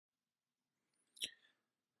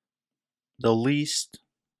the least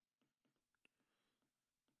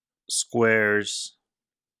squares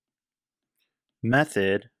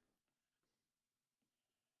method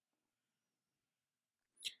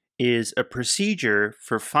is a procedure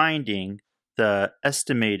for finding the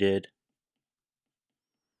estimated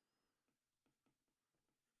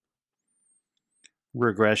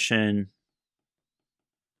regression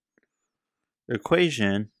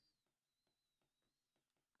equation.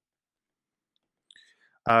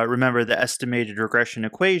 Remember, the estimated regression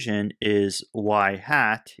equation is y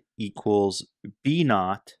hat equals b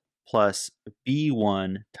naught plus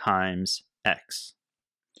b1 times x.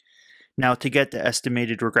 Now, to get the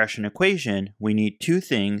estimated regression equation, we need two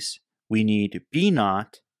things. We need b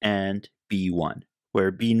naught and b1,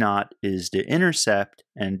 where b naught is the intercept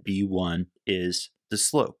and b1 is the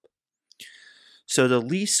slope. So the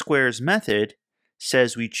least squares method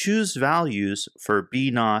says we choose values for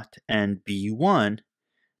b naught and b1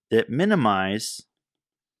 that minimize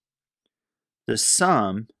the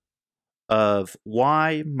sum of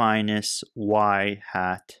y minus y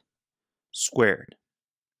hat squared,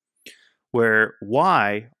 where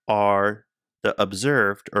y are the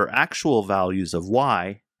observed or actual values of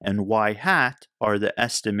y, and y hat are the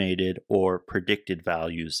estimated or predicted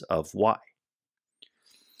values of y.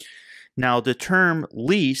 Now, the term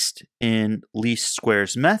least in least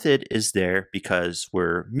squares method is there because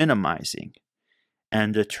we're minimizing,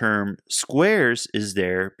 and the term squares is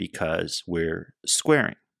there because we're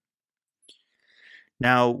squaring.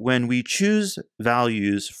 Now, when we choose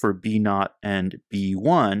values for b naught and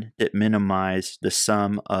b1 that minimize the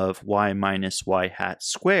sum of y minus y hat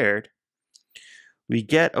squared, we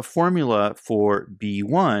get a formula for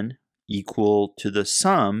b1 equal to the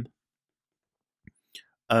sum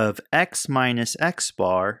of x minus x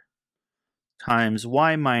bar times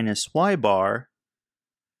y minus y bar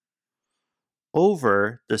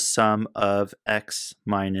over the sum of x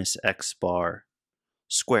minus x bar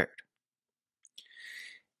squared.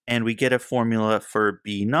 And we get a formula for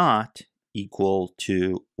b naught equal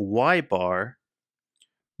to y bar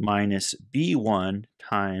minus b1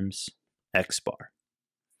 times x bar.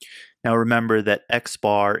 Now remember that x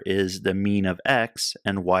bar is the mean of x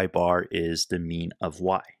and y bar is the mean of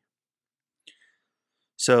y.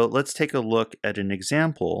 So let's take a look at an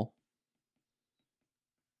example.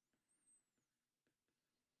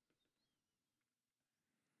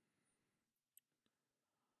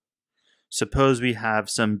 Suppose we have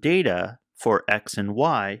some data for x and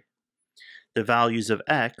y. The values of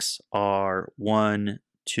x are 1,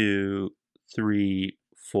 2, 3,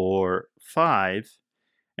 4, 5,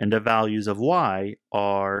 and the values of y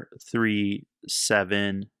are 3,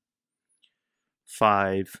 7,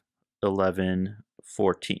 5, 11,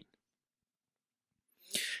 14.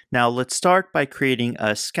 Now let's start by creating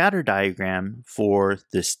a scatter diagram for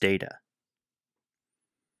this data.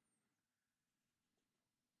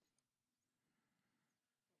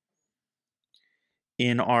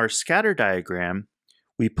 In our scatter diagram,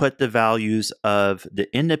 we put the values of the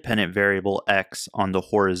independent variable x on the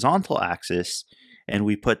horizontal axis, and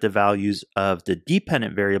we put the values of the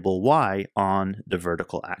dependent variable y on the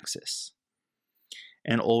vertical axis.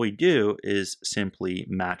 And all we do is simply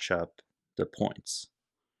match up the points.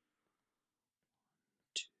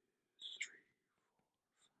 2, 3.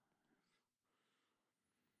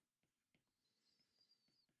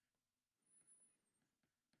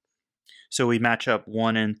 So we match up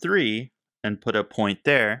 1 and 3 and put a point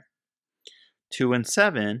there. 2 and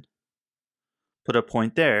 7, put a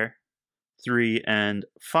point there. 3 and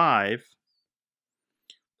 5,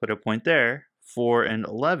 put a point there. 4 and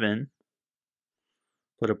 11,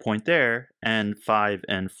 put a point there. And 5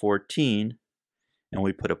 and 14, and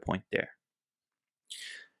we put a point there.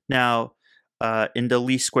 Now, in the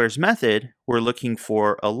least squares method, we're looking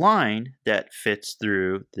for a line that fits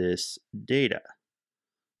through this data.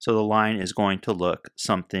 So the line is going to look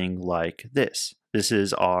something like this. This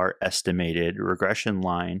is our estimated regression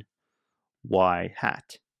line, y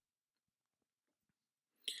hat.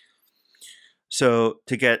 So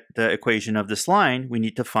to get the equation of this line, we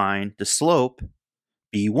need to find the slope,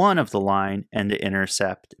 b1 of the line, and the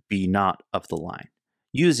intercept, b naught of the line,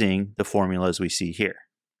 using the formulas we see here.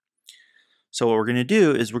 So what we're going to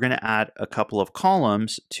do is we're going to add a couple of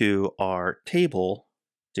columns to our table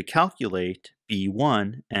to calculate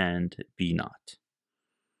b1 and b naught.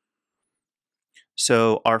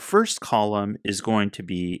 So our first column is going to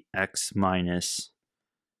be x minus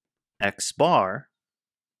x bar.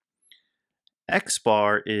 X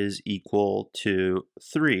bar is equal to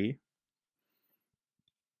 3.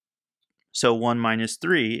 So 1 minus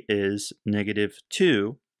 3 is negative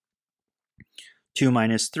 2. 2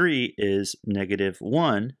 minus 3 is negative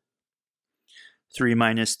 1. 3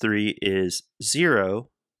 minus 3 is 0,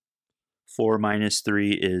 4 minus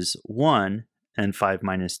 3 is 1, and 5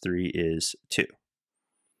 minus 3 is 2.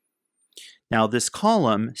 Now this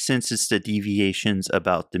column, since it's the deviations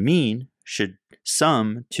about the mean, should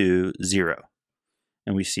sum to 0,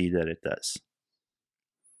 and we see that it does.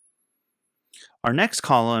 Our next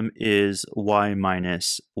column is y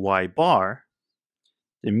minus y bar.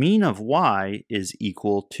 The mean of y is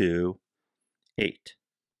equal to 8.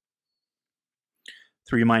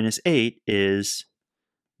 3 minus 8 is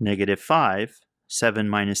negative 5. 7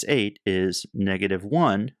 minus 8 is negative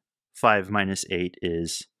 1. 5 minus 8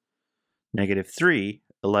 is negative 3.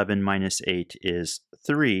 11 minus 8 is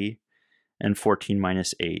 3. And 14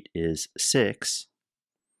 minus 8 is 6.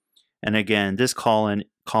 And again, this column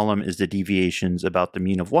is the deviations about the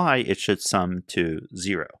mean of y. It should sum to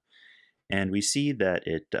 0. And we see that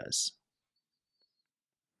it does.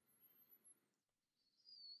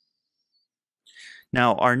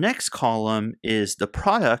 Now, our next column is the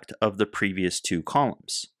product of the previous two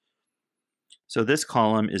columns. So this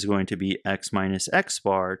column is going to be x minus x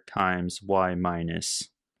bar times y minus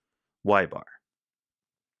y bar.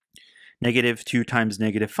 Negative 2 times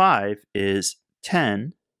negative 5 is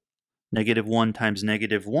 10. Negative 1 times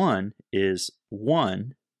negative 1 is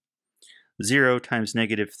 1. 0 times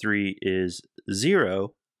negative 3 is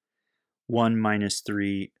 0. 1 minus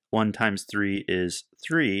 3, 1 times 3 is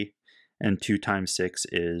 3. And 2 times 6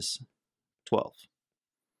 is 12.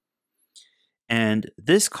 And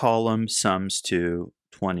this column sums to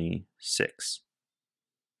 26.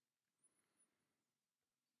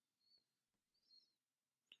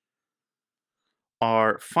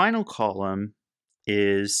 Our final column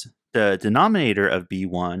is the denominator of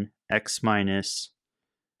B1, x minus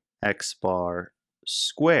x bar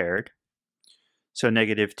squared. So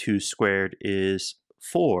negative 2 squared is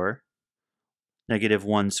 4. Negative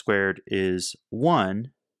 1 squared is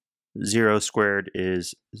 1. 0 squared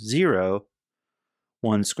is 0.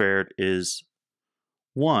 1 squared is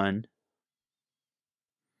 1.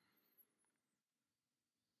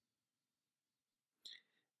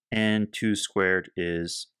 And 2 squared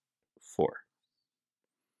is 4.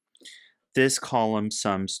 This column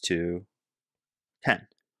sums to 10.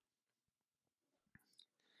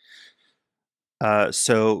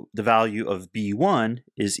 So the value of B1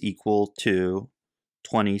 is equal to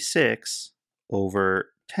 26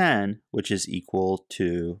 over 10, which is equal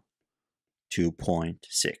to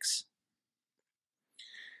 2.6.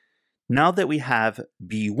 Now that we have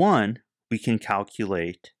B1, we can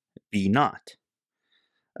calculate B0.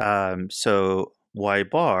 So y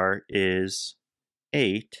bar is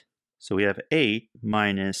 8. So we have 8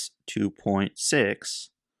 minus 2.6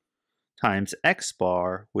 times x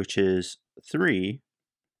bar, which is 3.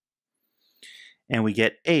 And we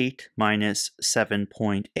get 8 minus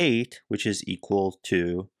 7.8, which is equal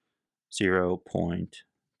to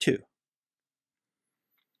 0.2.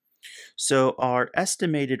 So our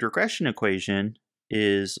estimated regression equation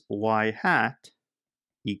is y hat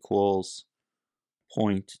equals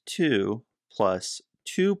 0.2 plus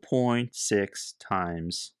 2.6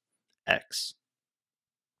 times x.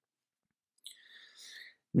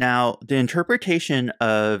 Now, the interpretation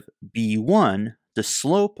of B1, the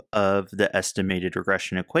slope of the estimated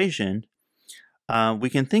regression equation, we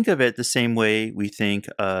can think of it the same way we think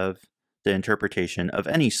of the interpretation of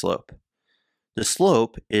any slope. The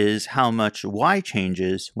slope is how much y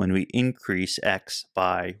changes when we increase x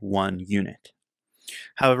by 1 unit.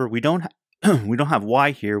 However, we don't have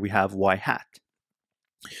y here, we have y hat.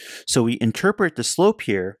 So we interpret the slope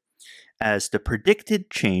here as the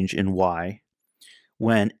predicted change in y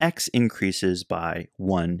when x increases by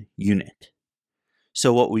 1 unit.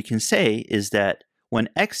 So what we can say is that when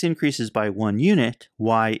x increases by 1 unit,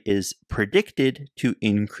 y is predicted to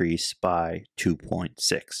increase by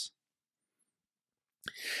 2.6.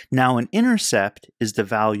 Now an intercept is the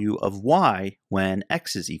value of y when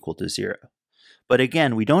x is equal to 0. But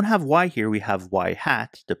again, we don't have y here, we have y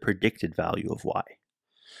hat, the predicted value of y.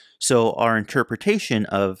 So our interpretation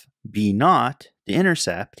of B0, the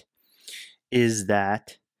intercept, is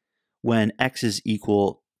that when x is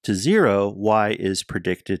equal to 0, y is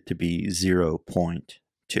predicted to be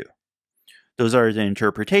 0.2. Those are the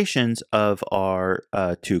interpretations of our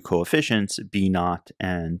two coefficients, B0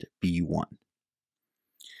 and B1.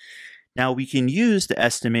 Now we can use the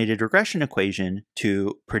estimated regression equation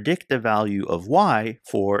to predict the value of y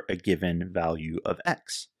for a given value of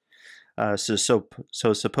x. So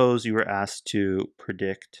suppose you were asked to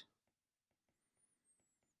predict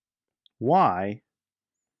y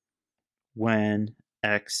when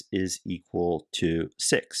x is equal to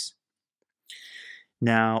 6.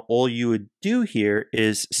 Now, all you would do here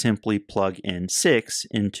is simply plug in 6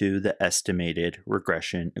 into the estimated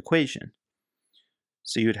regression equation.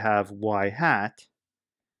 So you'd have y hat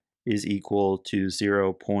is equal to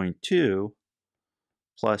 0.2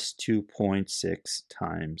 plus 2.6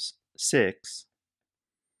 times 6,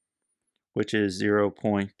 which is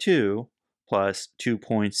 0.2 plus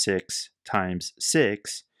 2.6 times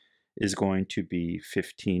 6 is going to be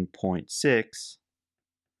 15.6.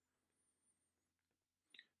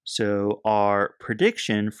 So our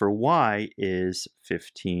prediction for y is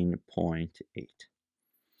 15.8.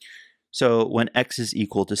 So when x is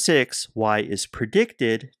equal to 6, y is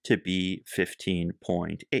predicted to be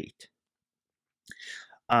 15.8.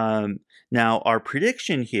 Now our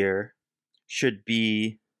prediction here should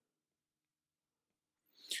be,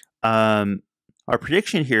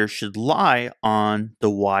 should lie on the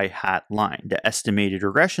y hat line, the estimated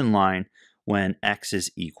regression line when x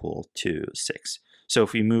is equal to 6. So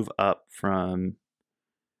if we move up from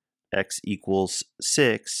x equals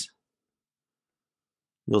 6,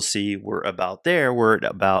 you'll see we're about there. We're at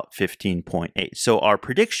about 15.8. So our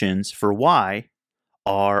predictions for y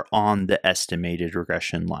are on the estimated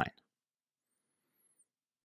regression line.